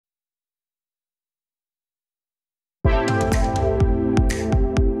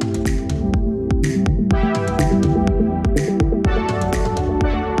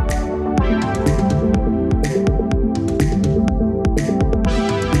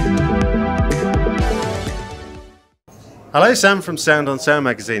Hello, Sam from Sound on Sound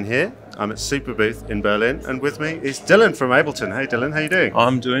magazine here. I'm at Superbooth in Berlin, and with me is Dylan from Ableton. Hey Dylan, how you doing?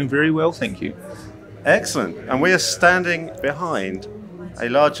 I'm doing very well, thank you. Excellent. And we are standing behind a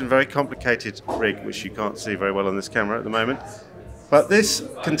large and very complicated rig, which you can't see very well on this camera at the moment. But this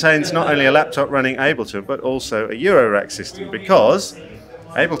contains not only a laptop running Ableton, but also a Eurorack system, because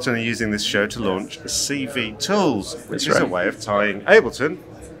Ableton are using this show to launch CV Tools, which is a way of tying Ableton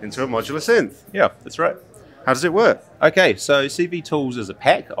into a modular synth. Yeah, that's right. How does it work? Okay, so CV Tools is a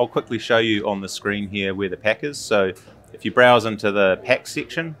pack. I'll quickly show you on the screen here where the pack is. So if you browse into the pack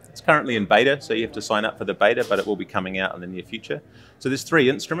section, it's currently in beta, so you have to sign up for the beta, but it will be coming out in the near future. So there's 3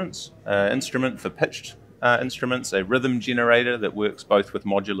 instruments. Instrument for pitched instruments, a rhythm generator that works both with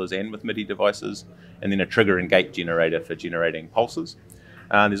modulars and with MIDI devices, and then a trigger and gate generator for generating pulses.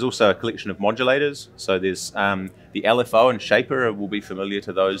 There's also a collection of modulators. So there's the LFO and Shaper will be familiar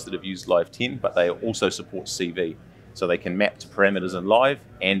to those that have used Live 10, but they also support CV. So they can map to parameters in Live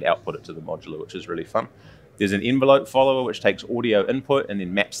and output it to the modular, which is really fun. There's an envelope follower which takes audio input and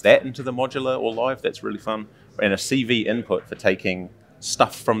then maps that into the modular or Live. That's really fun. And a CV input for taking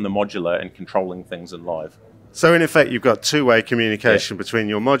stuff from the modular and controlling things in Live. So in effect, you've got two-way communication between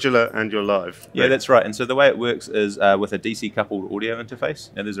your modular and your Live. Yeah, that's right. And so the way it works is with a DC coupled audio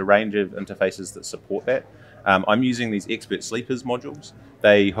interface. Now there's a range of interfaces that support that. I'm using these Expert Sleepers modules.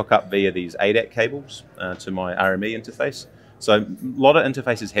 They hook up via these ADAT cables to my RME interface. So a lot of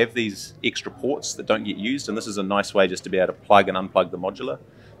interfaces have these extra ports that don't get used, and this is a nice way just to be able to plug and unplug the modular.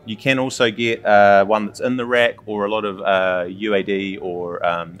 You can also get one that's in the rack, or a lot of UAD or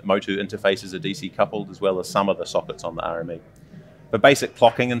Motu interfaces are DC coupled, as well as some of the sockets on the RME. For basic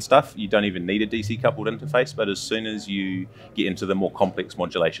clocking and stuff, you don't even need a DC coupled interface, but as soon as you get into the more complex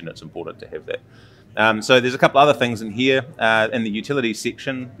modulation, it's important to have that. So there's a couple other things in here. In the utilities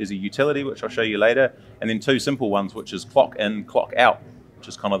section, there's a utility, which I'll show you later, and then 2 simple ones, which is clock in, clock out, which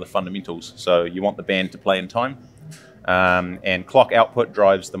is kind of the fundamentals. So you want the band to play in time. And clock output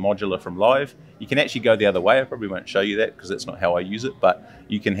drives the modular from Live. You can actually go the other way. I probably won't show you that because that's not how I use it, but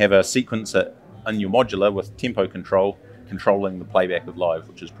you can have a sequencer in your modular with tempo control controlling the playback of Live,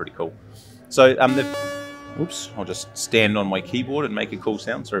 which is pretty cool. So oops, I'll just stand on my keyboard and make a cool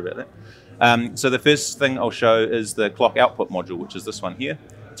sound. Sorry about that. So the first thing I'll show is the clock output module, which is this one here.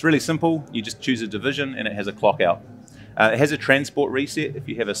 It's really simple. You just choose a division and it has a clock out. It has a transport reset if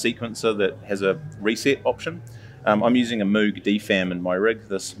you have a sequencer that has a reset option. I'm using a Moog DFAM in my rig.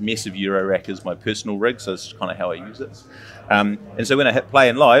 This massive Eurorack is my personal rig, so it's kind of how I use it. And so when I hit play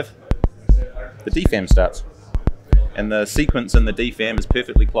in Live, the DFAM starts. And the sequence in the DFAM is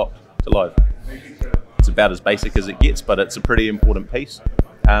perfectly clocked to Live. It's about as basic as it gets, but it's a pretty important piece.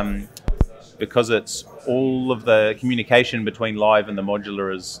 Because it's all of the communication between Live and the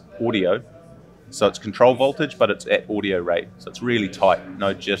modular is audio. So it's control voltage, but it's at audio rate. So it's really tight,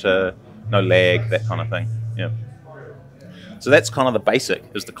 no jitter, no lag, that kind of thing. Yeah. So that's kind of the basic,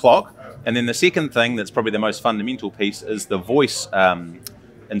 is the clock. And then the second thing that's probably the most fundamental piece is the voice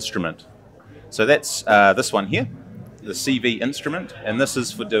instrument. So that's this one here, the CV instrument. And this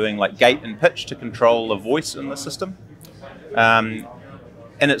is for doing like gate and pitch to control the voice in the system.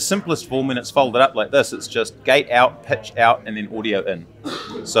 In its simplest form, when it's folded up like this, it's just gate out, pitch out, and then audio in.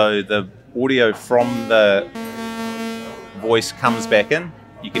 So the audio from the voice comes back in.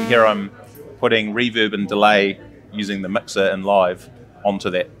 You can hear I'm putting reverb and delay using the mixer in Live onto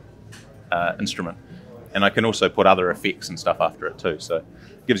that instrument. And I can also put other effects and stuff after it too. So it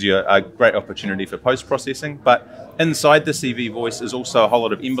gives you a great opportunity for post-processing. But inside the CV voice is also a whole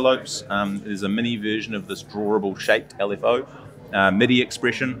lot of envelopes. There's a mini version of this drawable shaped LFO, MIDI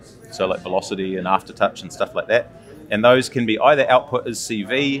expression, so like velocity and aftertouch and stuff like that. And those can be either output as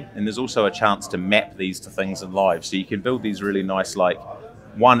CV, and there's also a chance to map these to things in Live. So you can build these really nice, like,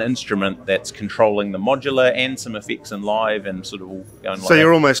 one instrument that's controlling the modular and some effects in Live and sort of all going like So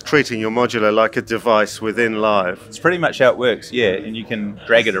you're almost treating your modular like a device within Live. It's pretty much how it works, yeah. And you can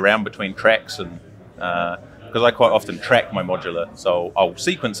drag it around between tracks, and because I quite often track my modular, so I'll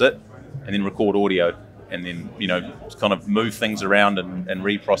sequence it and then record audio, and then kind of move things around and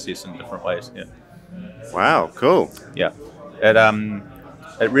reprocess in different ways. Yeah. Wow, cool. Yeah,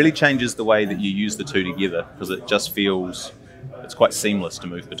 it really changes the way that you use the two together, because it just feels. It's quite seamless to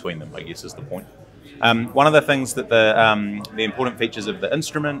move between them, I guess is the point. One of the things that the important features of the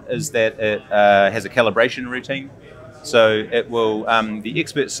instrument is that it has a calibration routine. So it will, the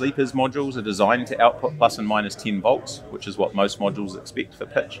Expert Sleepers modules are designed to output plus and minus 10 volts, which is what most modules expect for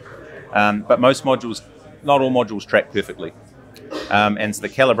pitch. But most modules, not all modules track perfectly. And so the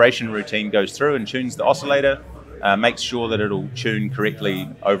calibration routine goes through and tunes the oscillator, makes sure that it'll tune correctly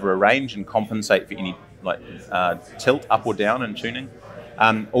over a range and compensate for any tilt up or down in tuning.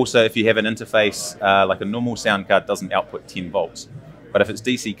 Also, if you have an interface like a normal sound card doesn't output 10 volts. But if it's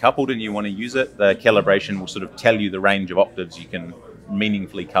DC coupled and you want to use it, the calibration will sort of tell you the range of octaves you can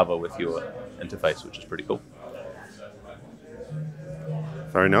meaningfully cover with your interface, which is pretty cool.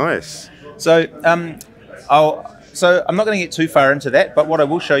 Very nice. So so I'm not going to get too far into that, but what I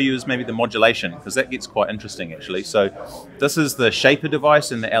will show you is maybe the modulation, because that gets quite interesting actually. So this is the shaper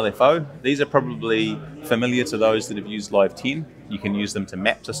device and the LFO. These are probably familiar to those that have used Live 10. You can use them to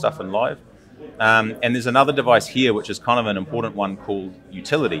map to stuff in Live. And there's another device here, which is kind of an important one called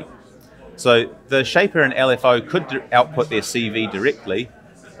utility. So the shaper and LFO could output their CV directly,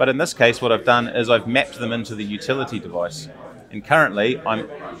 but in this case what I've done is I've mapped them into the utility device. And currently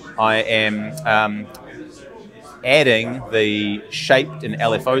I am adding the shaped and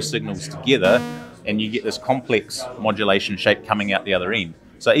LFO signals together, and you get this complex modulation shape coming out the other end.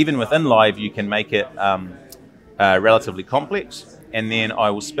 So even within Live you can make it relatively complex, and then I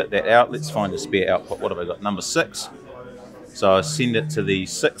will spit that out. Let's find a spare output. What have I got? Number 6. So I send it to the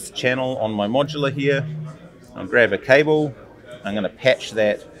 6th channel on my modular here. I'll grab a cable. I'm going to patch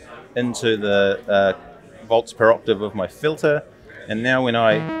that into the volts per octave of my filter, and now when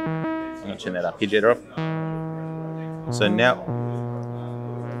I'm going to turn that arpeggiator off. So now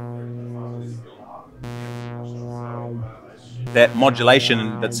that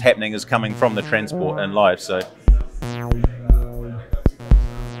modulation that's happening is coming from the transport in Live. So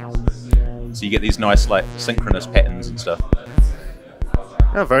you get these nice like synchronous patterns and stuff.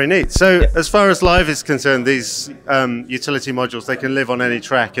 Oh, very neat. So as far as Live is concerned, these utility modules, they can live on any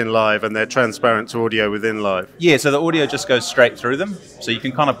track in Live, and they're transparent to audio within Live. Yeah, so the audio just goes straight through them. So you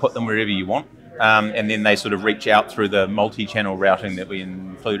can kind of put them wherever you want. And then they sort of reach out through the multi-channel routing that we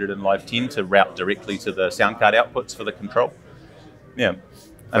included in Live 10 to route directly to the sound card outputs for the control. Yeah.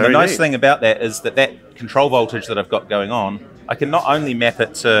 And the nice thing about that is that that control voltage that I've got going on, I can not only map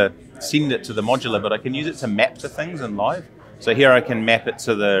it to send it to the modular, but I can use it to map to things in Live. So here I can map it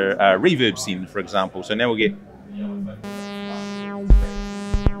to the reverb send, for example. So now we'll get...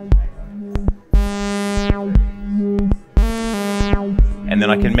 And then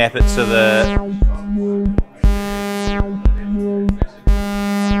I can map it to the...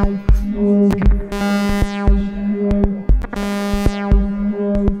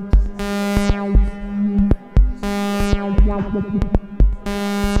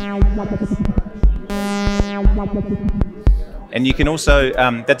 And you can also,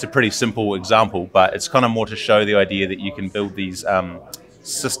 that's a pretty simple example, but it's kind of more to show the idea that you can build these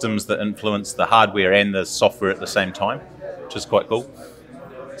systems that influence the hardware and the software at the same time, which is quite cool.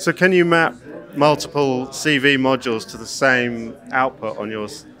 So can you map multiple CV modules to the same output on your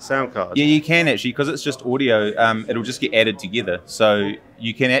sound card? Yeah, you can actually, because it's just audio, it'll just get added together. So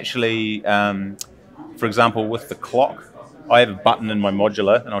you can actually, for example, with the clock, I have a button in my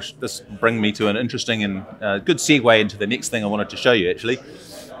modular, and this bring me to an interesting and good segue into the next thing I wanted to show you actually.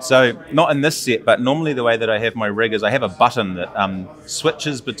 So not in this set, but normally the way that I have my rig is I have a button that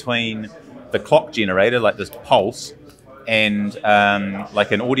switches between the clock generator, like this pulse, and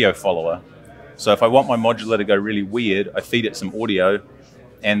like an audio follower. So if I want my modular to go really weird, I feed it some audio,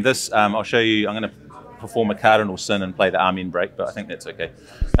 and this, I'll show you, I'm going to perform a cardinal sin and play the Amen break, but I think that's okay.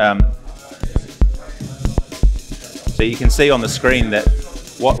 So you can see on the screen that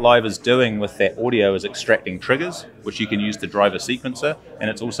what Live is doing with that audio is extracting triggers, which you can use to drive a sequencer,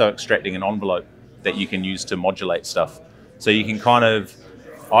 and it's also extracting an envelope that you can use to modulate stuff. So you can kind of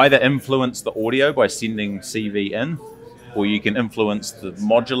either influence the audio by sending CV in, or you can influence the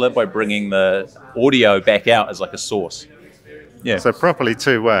modular by bringing the audio back out as like a source. Yeah. So properly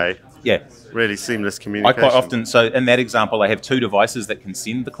two-way. Yeah. Really seamless communication. I quite often, so in that example, I have 2 devices that can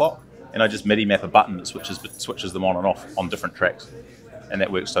send the clock, and I just MIDI map a button that switches them on and off on different tracks, and that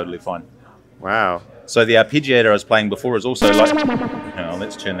works totally fine. Wow. So the arpeggiator I was playing before is also like, hang on,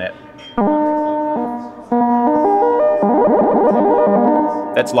 let's turn that.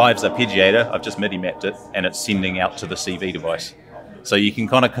 That's Live's arpeggiator. I've just MIDI mapped it, and it's sending out to the CV device. So you can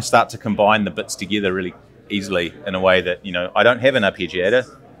kind of start to combine the bits together really easily in a way that, you know, I don't have an arpeggiator.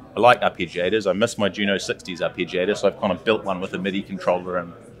 I like arpeggiators. I miss my Juno 60s arpeggiator, so I've kind of built one with a MIDI controller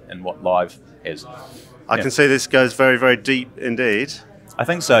and what Live has. I can see this goes very, very deep indeed. I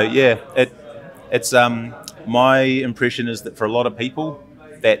think so, yeah. It's my impression is that for a lot of people,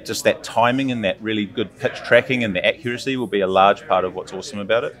 that just that timing and that really good pitch tracking and the accuracy will be a large part of what's awesome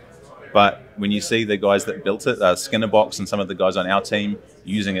about it. But when you see the guys that built it, Skinnerbox and some of the guys on our team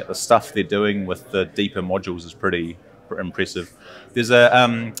using it, the stuff they're doing with the deeper modules is pretty impressive. There's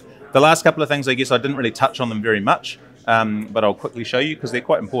the last couple of things, I guess I didn't really touch on them very much, but I'll quickly show you because they're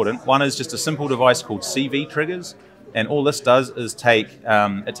quite important. One is just a simple device called CV triggers, and all this does is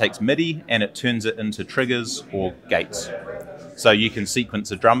it takes MIDI and it turns it into triggers or gates. So you can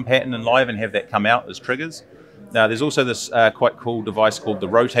sequence a drum pattern in live and have that come out as triggers. Now there's also this quite cool device called the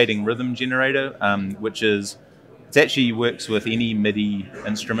rotating rhythm generator, which actually works with any MIDI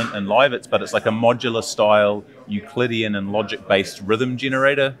instrument in live, but it's like a modular style Euclidean and logic based rhythm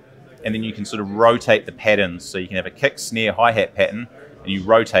generator, and then you can sort of rotate the patterns. So you can have a kick, snare, hi-hat pattern, and you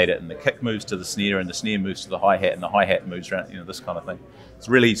rotate it, and the kick moves to the snare, and the snare moves to the hi-hat, and the hi-hat moves around, this kind of thing. It's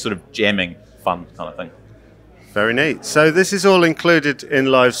really sort of jamming, fun kind of thing. Very neat. So this is all included in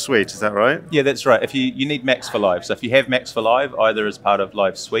Live Suite, is that right? Yeah, that's right. If you need Max for Live, so if you have Max for Live, either as part of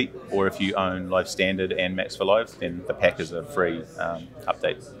Live Suite, or if you own Live Standard and Max for Live, then the pack is a free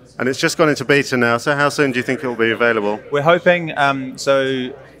update. And it's just gone into beta now, so how soon do you think it will be available? We're hoping, so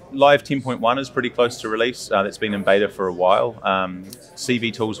Live 10.1 is pretty close to release. That's been in beta for a while.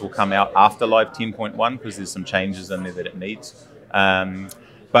 CV Tools will come out after Live 10.1 because there's some changes in there that it needs.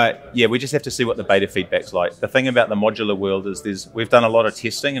 But yeah, we just have to see what the beta feedback's like. The thing about the modular world is we've done a lot of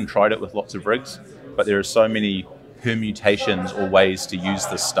testing and tried it with lots of rigs, but there are so many permutations or ways to use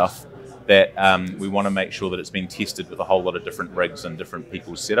this stuff that we want to make sure that it's been tested with a whole lot of different rigs and different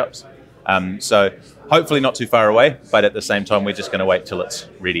people's setups. So hopefully not too far away, but at the same time, we're just going to wait till it's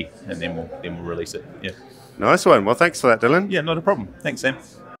ready and then we'll release it. Yeah. Nice one. Well, thanks for that, Dylan. Yeah, not a problem. Thanks, Sam.